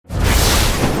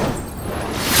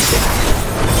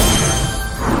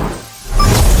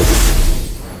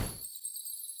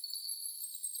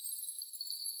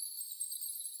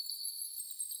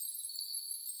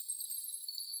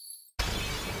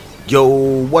Yo,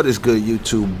 what is good,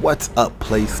 YouTube? What's up,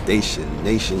 PlayStation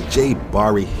Nation? Jay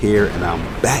Barry here, and I'm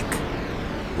back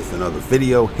with another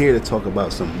video here to talk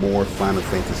about some more Final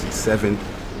Fantasy VII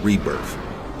Rebirth.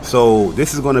 So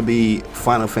this is going to be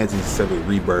Final Fantasy VII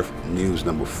Rebirth news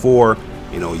number 4.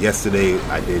 You know, yesterday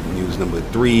I did news number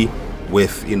 3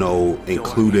 with,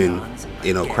 including,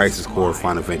 Crisis Core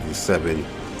Final Fantasy VII,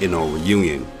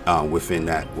 reunion within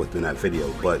that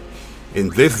video. But in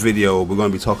this video, we're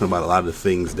going to be talking about a lot of the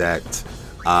things that,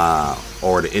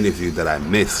 or the interview that I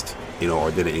missed,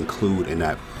 or didn't include in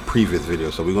that previous video.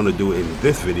 So we're going to do it in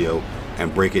this video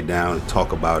and break it down,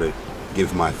 talk about it,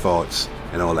 give my thoughts,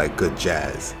 and all that good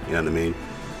jazz. You know what I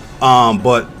mean?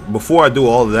 But before I do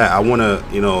all of that, I want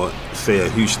to, say a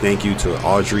huge thank you to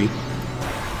Audrey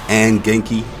and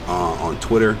Genki on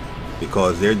Twitter,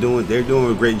 because they're doing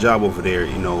a great job over there.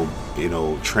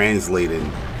 Translating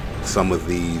some of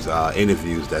these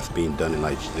interviews that's being done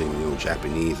in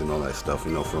Japanese and all that stuff,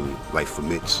 from like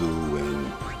Famitsu and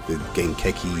the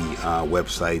Genkeki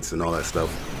websites and all that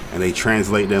stuff, and they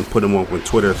translate them, put them up on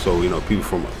Twitter, so people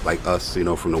from like us,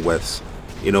 from the West,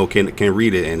 can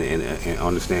read it and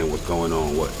understand what's going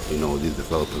on, what these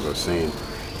developers are saying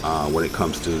when it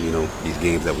comes to these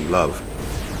games that we love.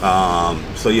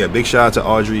 So yeah, big shout out to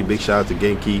Audrey, big shout out to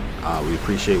Genki. We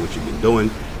appreciate what you've been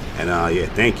doing, and yeah,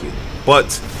 thank you. But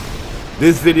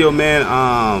this video,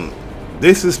 man,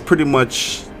 this is pretty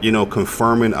much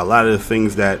confirming a lot of the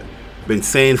things that I've been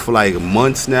saying for like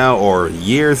months now or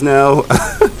years now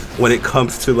when it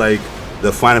comes to like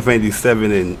the Final Fantasy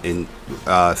VII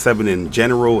in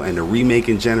general, and the remake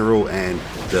in general, and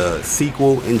the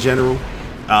sequel in general.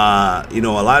 A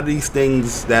lot of these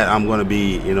things that I'm going to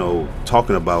be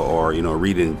talking about, or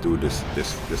reading through this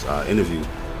interview,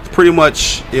 it's pretty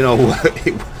much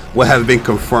what has been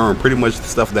confirmed, pretty much the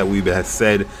stuff that we've had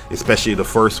said, especially the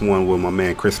first one with my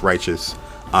man Chris Righteous,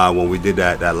 when we did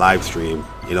that live stream,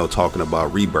 talking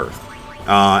about Rebirth.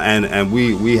 And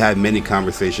we had many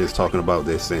conversations talking about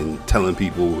this and telling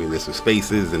people in this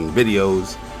spaces and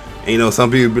videos. And,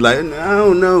 some people be like, I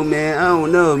don't know, man.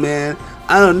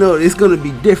 I don't know. It's going to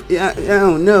be different. I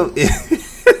don't know.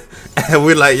 And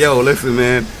we're like, yo, listen,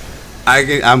 man.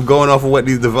 I'm going off of what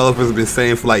these developers have been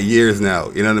saying for like years now.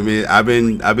 You know what I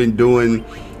mean? I've been doing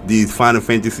these Final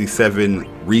Fantasy VII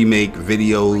remake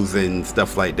videos and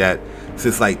stuff like that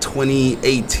since like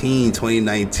 2018,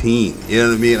 2019. You know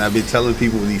what I mean? I've been telling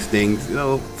people these things.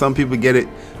 Some people get it,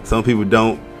 some people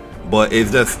don't. But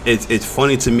it's just it's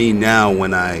funny to me now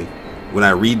when I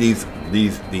read these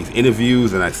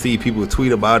interviews and I see people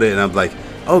tweet about it, and I'm like,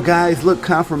 oh guys, look,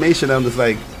 confirmation. I'm just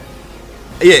like,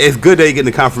 yeah, it's good that you're getting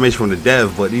the confirmation from the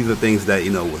dev, but these are things that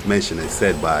was mentioned and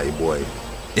said by a boy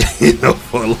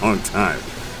for a long time.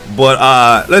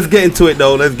 But let's get into it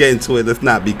though. Let's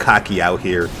not be cocky out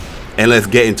here, and let's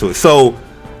get into it. So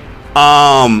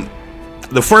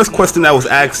the first question that was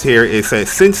asked here is that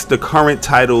since the current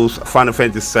titles Final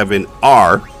Fantasy VII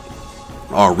are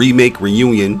remake,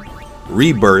 reunion,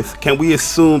 Rebirth, can we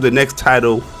assume the next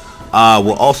title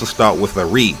will also start with a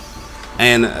re?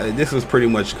 And this was pretty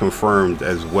much confirmed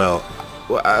as well.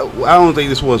 I don't think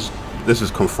this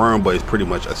is confirmed, but it's pretty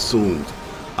much assumed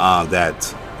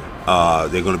that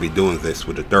they're going to be doing this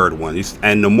with the third one.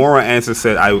 And Nomura answer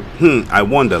said, I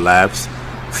wonder, laughs,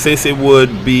 since it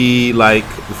would be like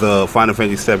the Final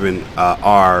Fantasy VII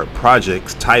R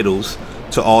projects titles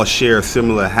to all share a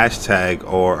similar hashtag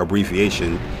or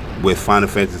abbreviation with Final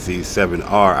Fantasy VII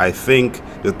R, I think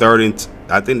the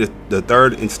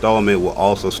third installment will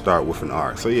also start with an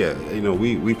R. So yeah,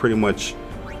 we pretty much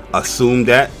assumed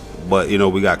that, but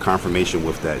we got confirmation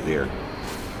with that there.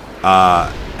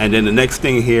 And then the next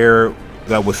thing here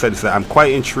that was said is that I'm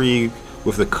quite intrigued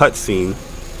with the cutscene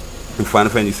in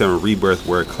Final Fantasy VII Rebirth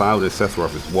where Cloud and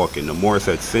Sephiroth is walking. Nomura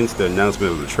said since the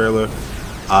announcement of the trailer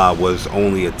was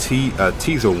only a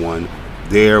teaser one,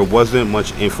 there wasn't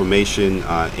much information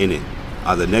in it.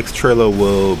 The next trailer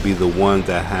will be the one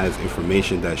that has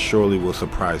information that surely will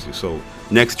surprise you. So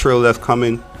next trailer that's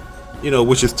coming,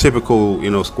 which is typical,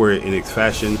 Square Enix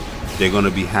fashion, they're going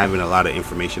to be having a lot of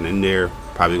information in there.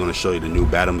 Probably going to show you the new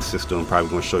battle system, probably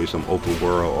going to show you some open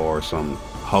world or some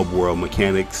hub world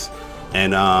mechanics,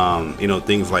 and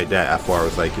things like that, as far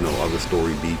as like other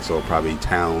story beats or probably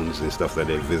towns and stuff that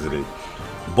they're visiting.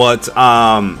 But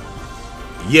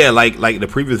yeah, like the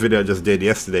previous video I just did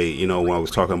yesterday, when I was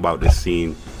talking about this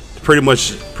scene, pretty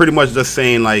much just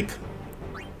saying like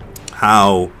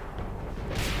how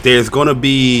there's gonna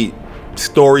be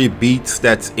story beats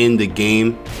that's in the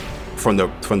game from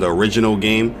the original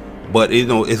game, but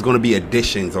it's gonna be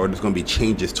additions, or there's gonna be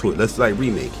changes to it. Let's like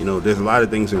remake. There's a lot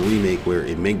of things in remake where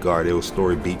in Midgard there was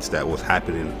story beats that was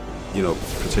happening you know,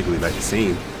 particularly like the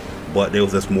same, but there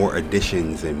was just more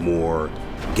additions and more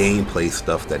gameplay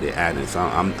stuff that they added. So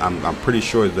I'm pretty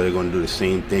sure that they're going to do the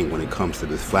same thing when it comes to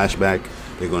this flashback.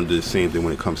 They're going to do the same thing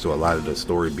when it comes to a lot of the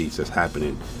story beats that's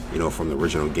happening, you know, from the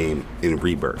original game in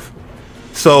Rebirth.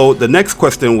 So the next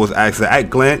question was asked, at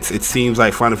glance, it seems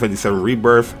like Final Fantasy VII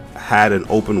Rebirth had an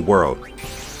open world.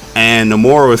 And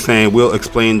Nomura was saying, we'll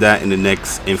explain that in the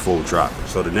next info drop.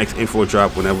 So the next info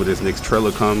drop, whenever this next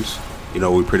trailer comes, you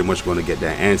know, we're pretty much going to get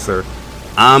that answer.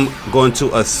 I'm going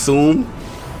to assume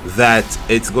that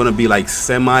it's going to be like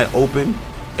semi-open.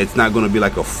 It's not going to be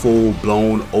like a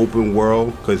full-blown open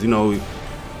world, because, you know,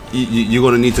 you're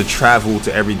going to need to travel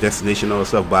to every destination and all that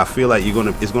stuff. But I feel like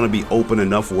it's going to be open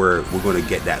enough where we're going to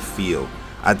get that feel.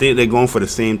 I think they're going for the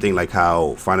same thing like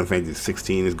how Final Fantasy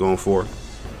 16 is going for.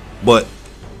 But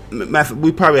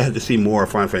we probably have to see more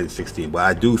of Final Fantasy 16. But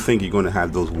I do think you're going to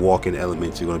have those walking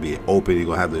elements. You're going to be open. You're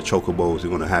going to have the chocobos. You're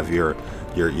going to have your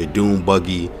Doom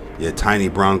buggy, your tiny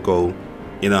Bronco.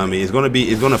 You know what I mean? It's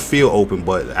going to feel open.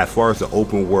 But as far as the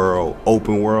open world,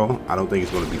 I don't think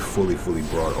it's going to be fully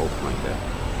broad open like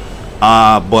that.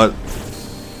 But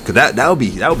cause that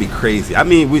would be crazy. I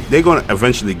mean, they're gonna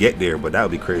eventually get there, but that would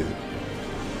be crazy.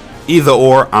 Either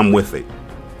or, I'm with it.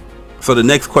 So the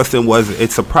next question was,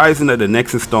 it's surprising that the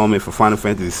next installment for Final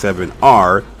Fantasy VII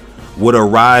R would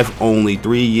arrive only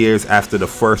 3 years after the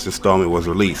first installment was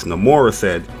released. Nomura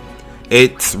said,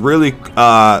 it's really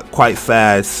quite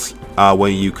fast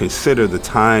when you consider the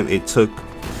time it took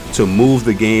to move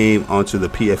the game onto the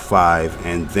PS5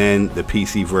 and then the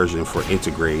PC version for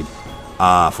Intergrade.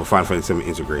 For Final Fantasy VII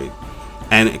Intergrade.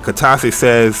 And Katase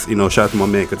says, you know, shout out to my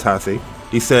man Katase.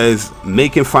 He says,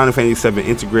 making Final Fantasy VII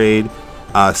Intergrade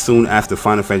soon after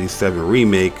Final Fantasy VII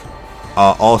Remake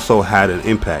also had an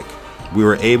impact. We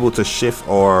were able to shift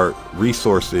our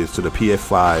resources to the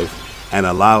PS5 and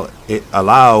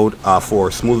allowed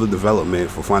for smoother development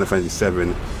for Final Fantasy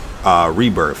VII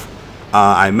Rebirth.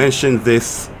 I mentioned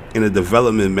this in a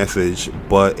development message,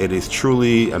 but it is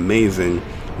truly amazing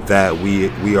that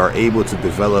we are able to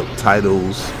develop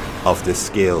titles of this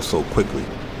scale so quickly.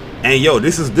 And yo,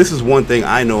 this is one thing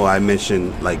I know I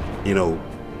mentioned, like, you know,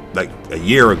 like a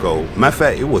year ago. Matter of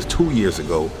fact, it was 2 years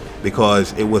ago,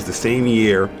 because it was the same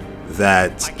year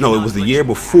that, no, it was the year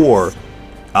before.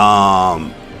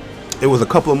 It was a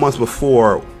couple of months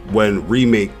before when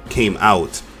Remake came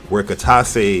out, where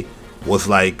Katase was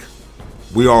like,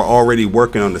 we are already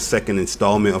working on the second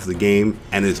installment of the game,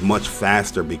 and it's much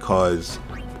faster because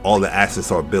all the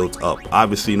assets are built up.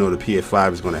 Obviously, you know, the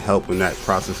PS5 is going to help in that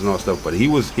process and all that stuff. But he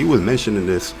was mentioning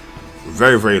this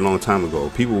very long time ago.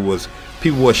 People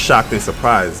were shocked and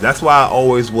surprised. That's why I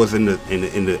always was in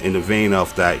the vein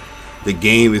of that the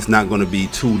game is not going to be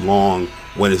too long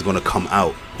when it's going to come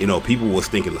out. You know, people was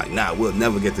thinking like, nah, we'll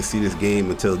never get to see this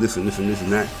game until this and this and this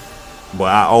and that. But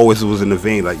I always was in the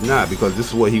vein like, nah, because this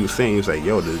is what he was saying. He was like,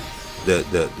 yo, the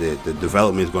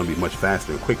development is going to be much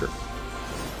faster and quicker,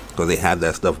 because they have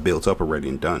that stuff built up already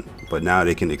and done. But now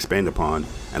they can expand upon,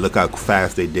 and look how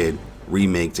fast they did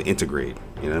Remake to Intergrade.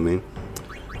 You know what I mean?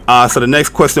 So the next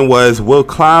question was, will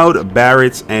Cloud,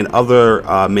 Barrett, and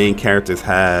other main characters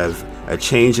have a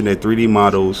change in their 3D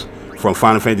models from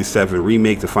Final Fantasy VII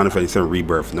Remake to Final Fantasy VII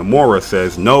Rebirth? Nomura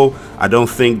says, no, I don't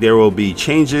think there will be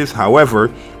changes.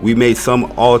 However, we made some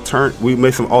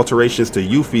alterations to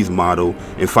Yuffie's model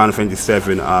in Final Fantasy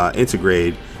VII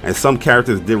Intergrade, and some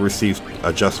characters did receive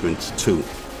adjustments too.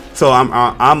 So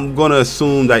I'm gonna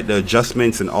assume that the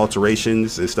adjustments and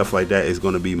alterations and stuff like that is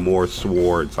gonna be more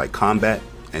towards like combat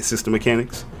and system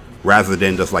mechanics, rather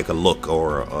than just like a look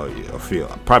or a feel.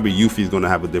 Probably Yuffie's gonna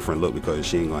have a different look because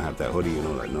she ain't gonna have that hoodie and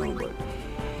all that. No,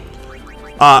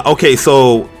 but okay.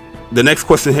 So the next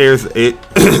question here is it.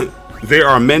 There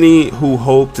are many who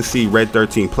hope to see Red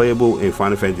 13 playable in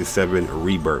Final Fantasy VII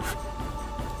Rebirth.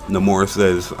 Nomura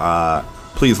says,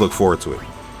 please look forward to it.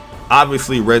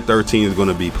 Obviously, Red 13 is going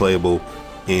to be playable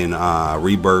in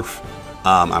Rebirth.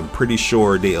 I'm pretty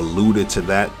sure they alluded to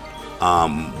that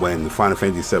when the Final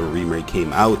Fantasy VII Remake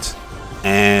came out,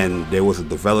 and there was a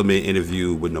development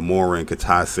interview with Nomura and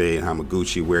Katase and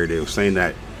Hamaguchi where they were saying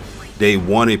that they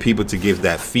wanted people to give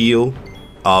that feel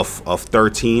of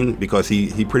 13, because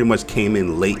he pretty much came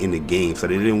in late in the game, so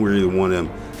they didn't really want him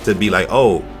to be like,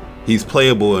 oh, he's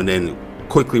playable and then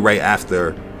quickly right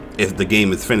after if the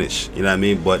game is finished, you know what I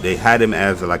mean? But they had him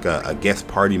as like a guest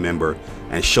party member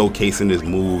and showcasing his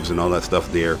moves and all that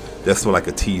stuff there. That's for like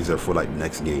a teaser for like the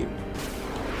next game.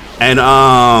 And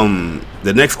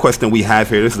the next question we have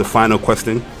here, this is the final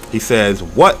question. He says,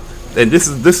 what, and this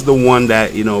is the one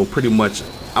that, you know, pretty much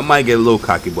I might get a little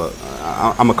cocky, but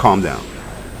I'm gonna calm down.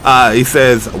 He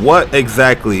says, what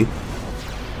exactly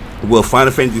will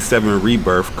Final Fantasy VII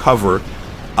Rebirth cover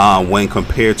when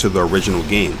compared to the original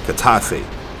game? Katase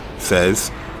says,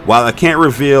 while I can't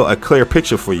reveal a clear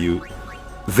picture for you,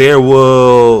 there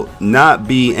will not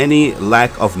be any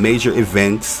lack of major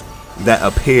events that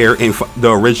appear in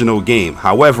the original game.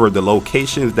 However, the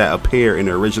locations that appear in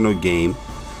the original game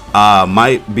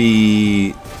might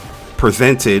be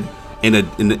presented in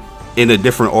a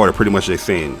different order. Pretty much they're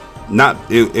saying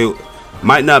it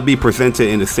might not be presented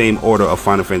in the same order of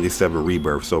Final Fantasy VII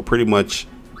Rebirth. So pretty much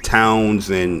towns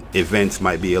and events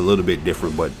might be a little bit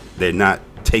different, but they're not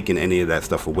taking any of that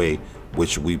stuff away,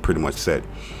 which we pretty much said.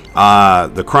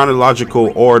 The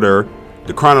chronological order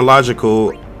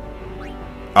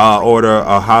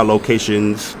of how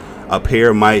locations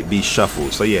appear might be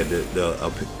shuffled. So yeah,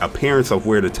 the appearance of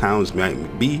where the towns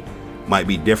might be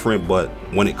different, but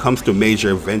when it comes to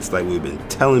major events, like we've been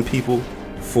telling people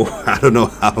for I don't know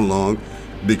how long,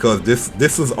 because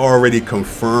this was already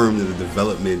confirmed in the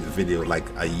development video like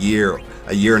a year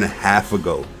and a half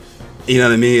ago. You know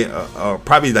what I mean?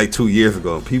 Probably like 2 years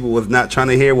ago. People was not trying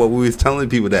to hear what we was telling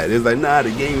people. That it's like, nah, the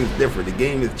game is different. The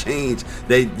game has changed.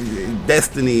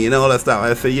 Destiny and all that stuff.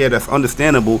 I say, yeah, that's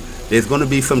understandable. There's going to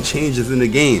be some changes in the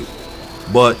game,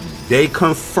 but they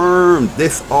confirmed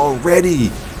this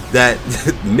already, that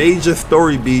major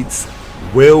story beats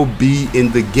will be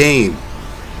in the game.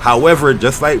 However,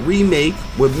 just like Remake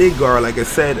with Midgar, like I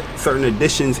said, certain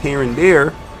additions here and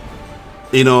there,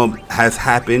 you know, has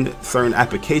happened. Certain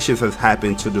applications has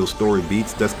happened to those story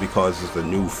beats just because it's a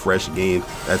new, fresh game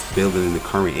that's building in the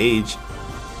current age.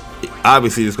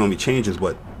 Obviously, there's going to be changes,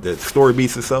 but the story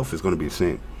beats itself is going to be the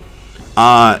same.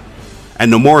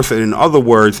 And the more so, in other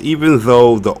words, even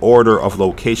though the order of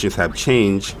locations have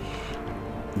changed,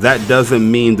 that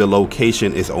doesn't mean the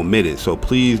location is omitted. So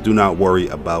please do not worry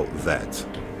about that.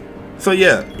 So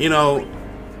yeah, you know,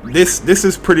 this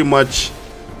is pretty much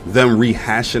them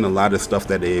rehashing a lot of stuff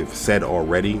that they've said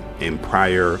already in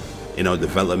prior, you know,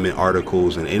 development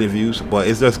articles and interviews. But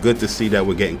it's just good to see that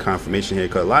we're getting confirmation here,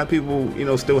 because a lot of people, you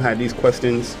know, still had these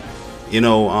questions, you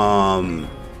know,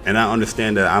 and I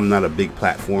understand that I'm not a big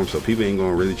platform, so people ain't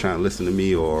gonna really try to listen to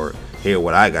me or hear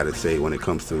what I gotta say when it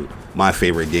comes to my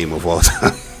favorite game of all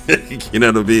time. You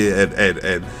know what I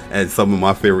mean? And some of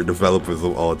my favorite developers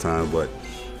of all time. But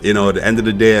you know, at the end of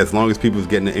the day, as long as people's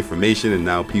getting the information, and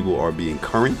now people are being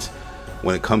current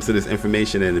when it comes to this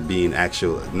information and it being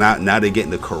actual, now they're getting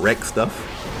the correct stuff.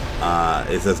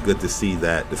 It's just good to see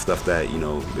that the stuff that, you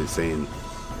know, they're saying,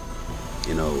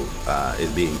 you know,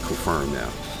 is being confirmed now.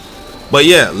 But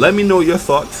yeah, let me know your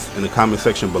thoughts in the comment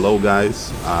section below, guys.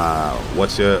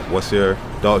 What's your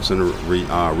thoughts on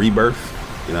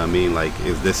Rebirth? You know what I mean? Like,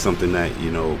 is this something that, you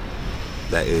know,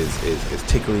 that is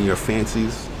tickling your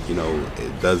fancies? You know,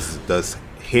 it does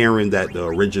hearing that the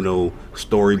original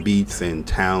story beats and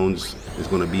towns is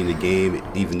going to be in the game,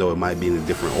 even though it might be in a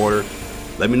different order.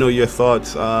 Let me know your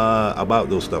thoughts about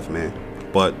those stuff, man.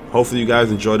 But hopefully you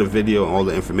guys enjoyed the video and all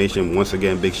the information. Once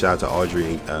again, big shout out to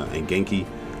Audrey and Genki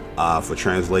for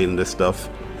translating this stuff.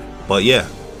 But yeah,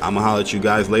 I'm gonna holler at you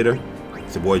guys later.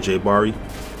 It's your boy Jay Bari.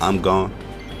 I'm gone.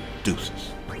 Deuces.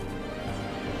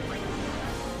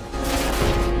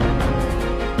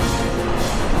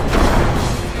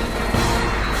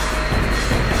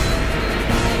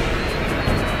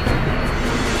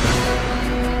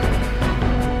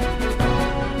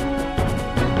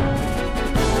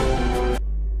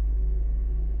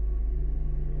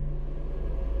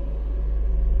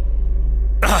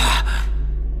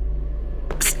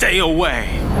 Stay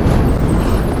away.